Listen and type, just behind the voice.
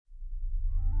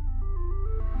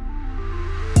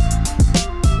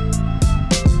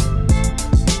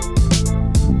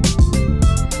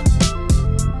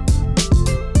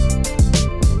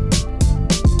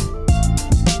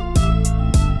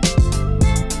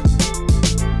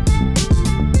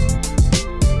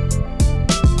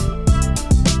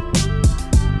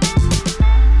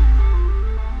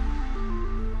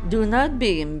not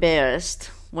be embarrassed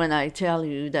when I tell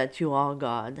you that you are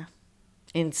God.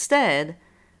 Instead,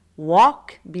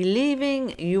 walk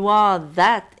believing you are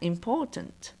that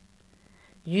important.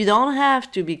 You don't have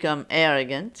to become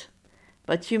arrogant,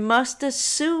 but you must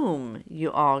assume you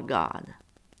are God.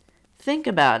 Think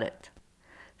about it.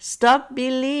 Stop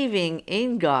believing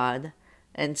in God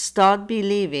and start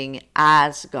believing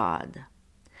as God.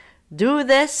 Do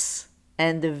this,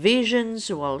 and the visions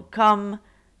will come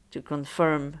to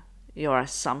confirm your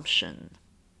assumption.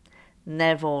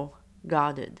 Neville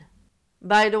Goddard.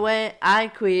 By the way, I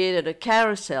created a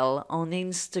carousel on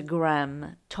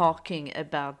Instagram talking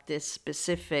about this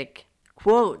specific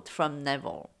quote from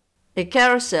Neville. A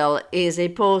carousel is a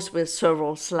post with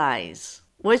several slides,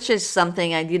 which is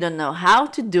something I didn't know how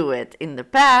to do it in the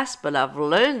past, but I've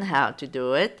learned how to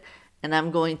do it, and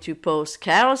I'm going to post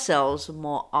carousels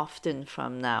more often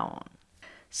from now on.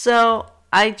 So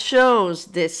I chose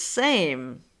this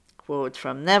same quote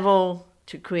from Neville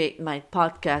to create my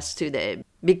podcast today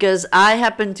because I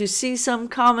happen to see some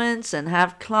comments and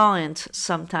have clients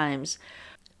sometimes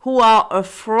who are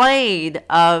afraid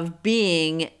of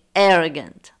being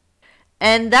arrogant.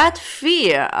 And that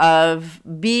fear of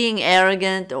being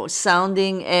arrogant or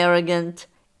sounding arrogant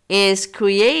is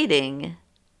creating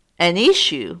an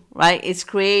issue, right? It's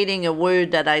creating a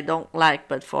word that I don't like,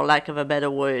 but for lack of a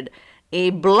better word, a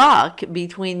block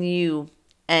between you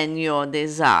and your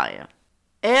desire.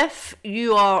 If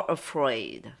you are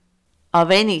afraid of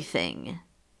anything,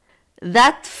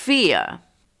 that fear,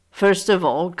 first of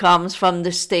all, comes from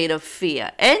the state of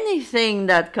fear. Anything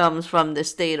that comes from the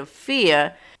state of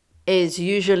fear is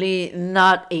usually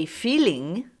not a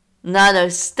feeling, not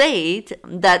a state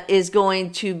that is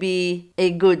going to be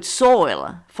a good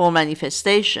soil for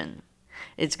manifestation.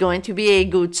 It's going to be a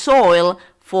good soil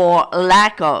for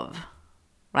lack of,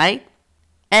 right?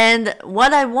 And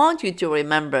what I want you to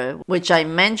remember, which I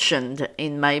mentioned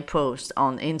in my post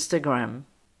on Instagram,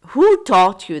 who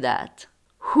taught you that?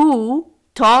 Who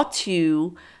taught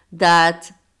you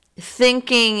that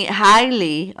thinking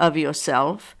highly of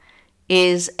yourself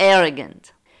is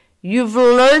arrogant? You've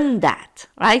learned that,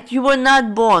 right? You were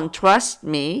not born, trust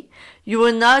me, you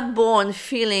were not born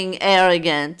feeling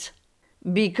arrogant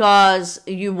because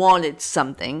you wanted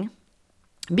something,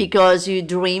 because you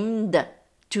dreamed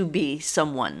to be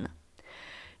someone.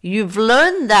 You've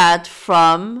learned that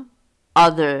from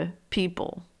other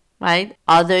people, right?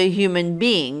 Other human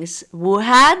beings who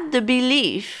had the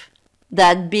belief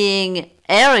that being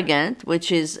arrogant,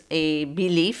 which is a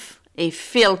belief, a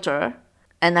filter,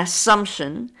 an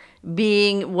assumption,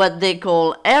 being what they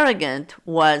call arrogant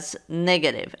was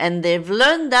negative. And they've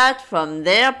learned that from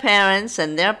their parents,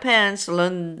 and their parents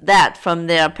learned that from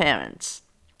their parents,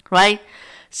 right?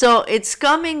 So it's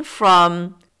coming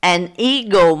from an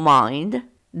ego mind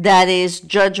that is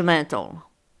judgmental,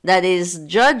 that is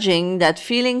judging that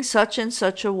feeling such and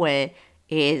such a way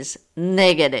is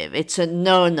negative. It's a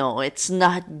no-no. It's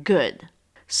not good.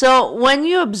 So when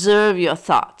you observe your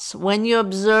thoughts, when you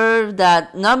observe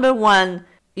that, number one,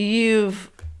 you've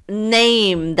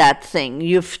named that thing,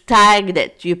 you've tagged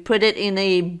it, you put it in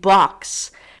a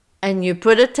box, and you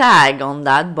put a tag on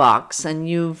that box, and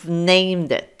you've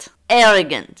named it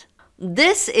arrogant.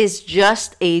 This is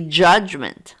just a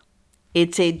judgment.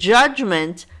 It's a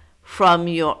judgment from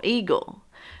your ego.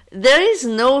 There is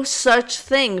no such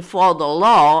thing for the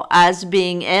law as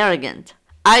being arrogant.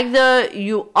 Either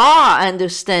you are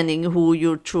understanding who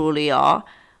you truly are,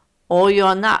 or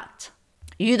you're not.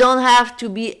 You don't have to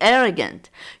be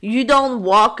arrogant. You don't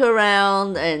walk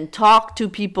around and talk to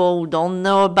people who don't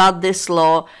know about this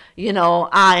law.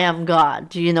 I am God.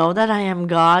 Do you know that I am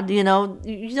God? You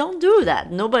don't do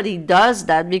that. Nobody does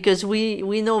that because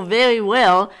we know very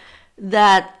well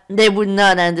that they would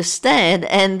not understand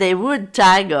and they would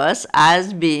tag us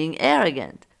as being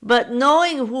arrogant. But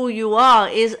knowing who you are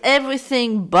is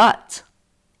everything but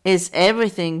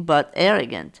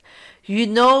arrogant. You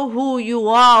know who you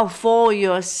are for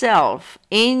yourself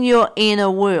in your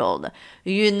inner world.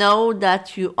 You know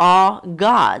that you are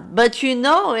God, but you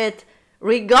know it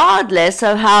regardless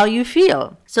of how you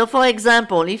feel. So for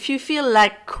example, if you feel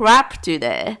like crap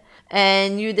today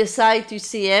and you decide to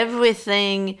see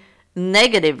everything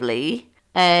negatively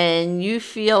and you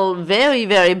feel very,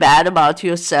 very bad about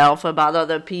yourself, about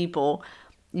other people,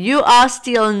 you are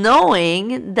still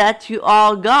knowing that you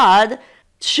are God,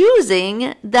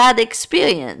 choosing that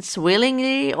experience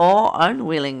willingly or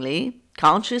unwillingly,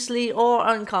 consciously or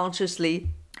unconsciously.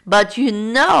 But you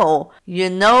know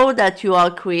that you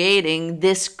are creating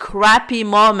this crappy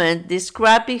moment, this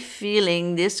crappy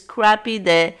feeling, this crappy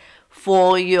day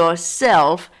for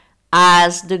yourself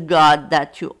as the God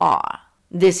that you are.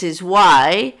 This is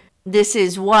why This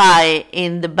is why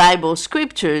in the Bible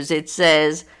scriptures it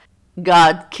says,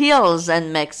 God kills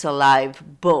and makes alive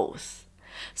both.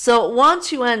 So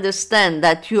once you understand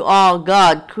that you are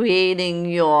God creating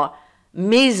your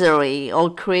misery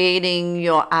or creating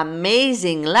your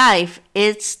amazing life,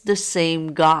 it's the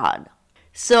same God.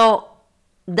 So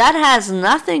that has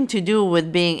nothing to do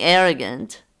with being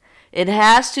arrogant. It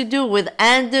has to do with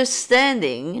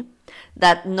understanding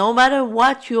that no matter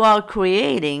what you are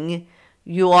creating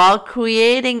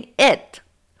it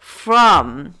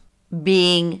from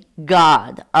being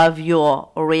God of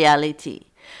your reality.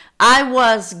 I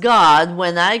was God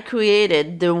when I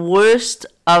created the worst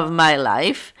of my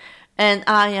life, and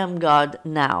I am God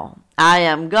now. I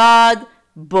am God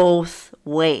both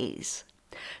ways.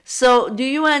 So, do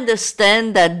you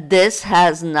understand that this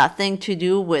has nothing to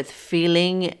do with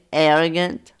feeling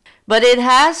arrogant? But it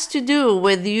has to do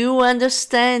with you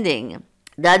understanding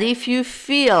that if you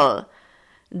feel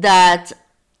that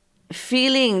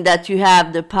feeling that you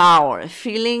have the power,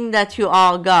 feeling that you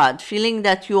are God, feeling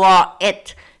that you are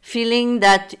it, feeling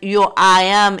that your I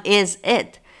am is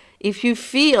it, if you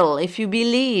feel, if you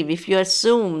believe, if you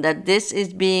assume that this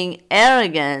is being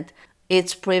arrogant,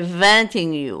 it's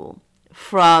preventing you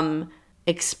from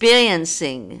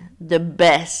experiencing the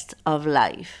best of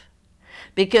life.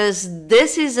 Because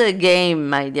this is a game,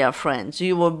 my dear friends.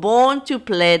 You were born to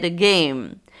play the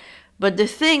game. But the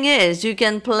thing is, you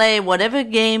can play whatever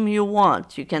game you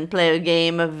want. You can play a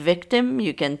game of victim,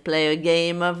 you can play a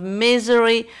game of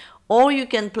misery, or you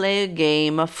can play a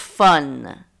game of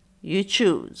fun. You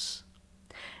choose.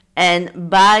 And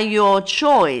by your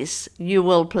choice, you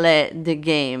will play the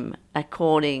game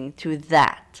according to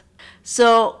that.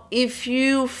 So if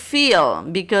you feel,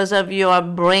 because of your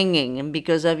upbringing,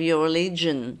 because of your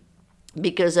religion,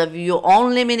 because of your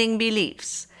own limiting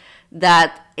beliefs,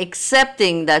 that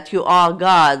accepting that you are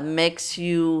God makes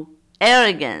you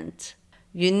arrogant,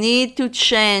 you need to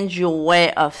change your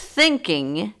way of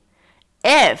thinking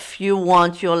if you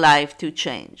want your life to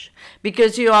change.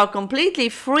 Because you are completely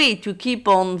free to keep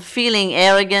on feeling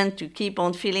arrogant, to keep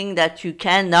on feeling that you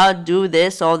cannot do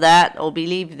this or that, or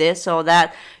believe this or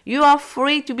that. You are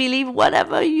free to believe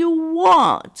whatever you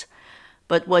want.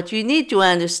 But what you need to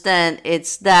understand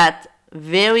is that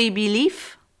very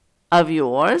belief of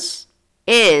yours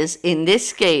is, in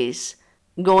this case,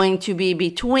 going to be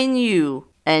between you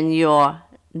and your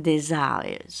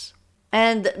desires.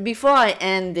 And before I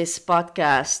end this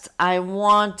podcast, I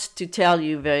want to tell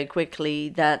you very quickly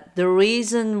that the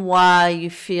reason why you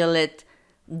feel it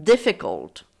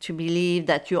difficult to believe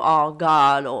that you are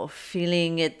God, or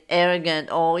feeling it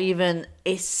arrogant or even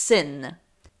a sin,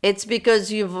 it's because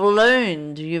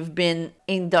you've been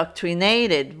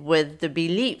indoctrinated with the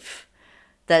belief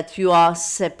that you are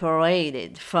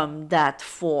separated from that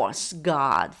force,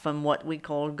 God, from what we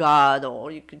call God,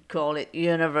 or you could call it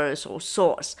universe or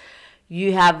source.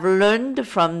 You have learned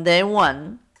from day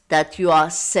one that you are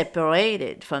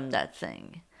separated from that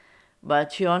thing,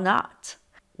 but you're not.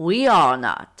 We are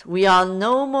not. We are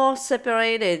no more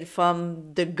separated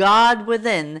from the God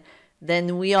within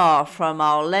than we are from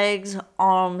our legs,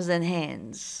 arms, and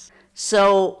hands.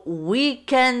 So we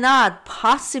cannot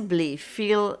possibly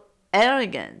feel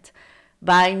arrogant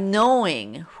by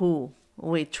knowing who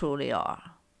we truly are.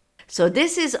 So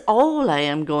this is all I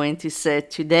am going to say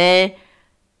today.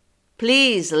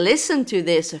 Please listen to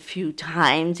this a few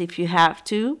times if you have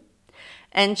to,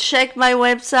 and check my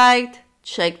website,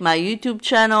 check my YouTube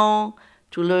channel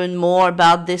to learn more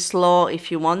about this law.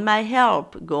 If you want my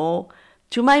help, go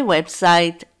to my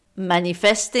website,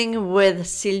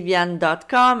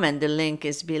 manifestingwithsylviane.com, and the link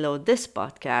is below this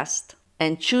podcast,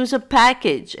 and choose a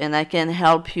package, and I can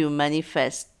help you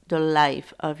manifest the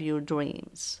life of your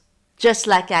dreams, just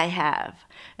like I have.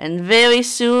 And very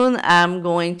soon I'm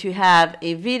going to have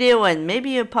a video and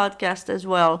maybe a podcast as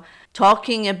well,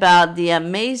 talking about the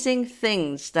amazing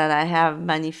things that I have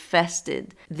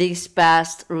manifested these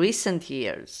past recent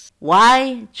years.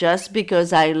 Why? Just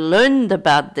because I learned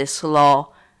about this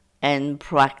law and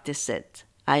practice it.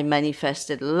 I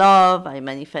manifested love, I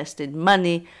manifested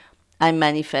money, I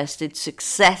manifested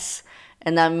success,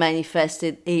 and I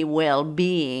manifested a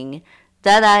well-being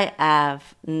that I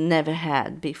have never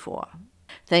had before.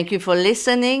 Thank you for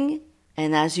listening,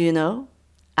 and as you know,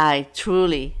 I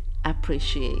truly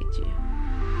appreciate you.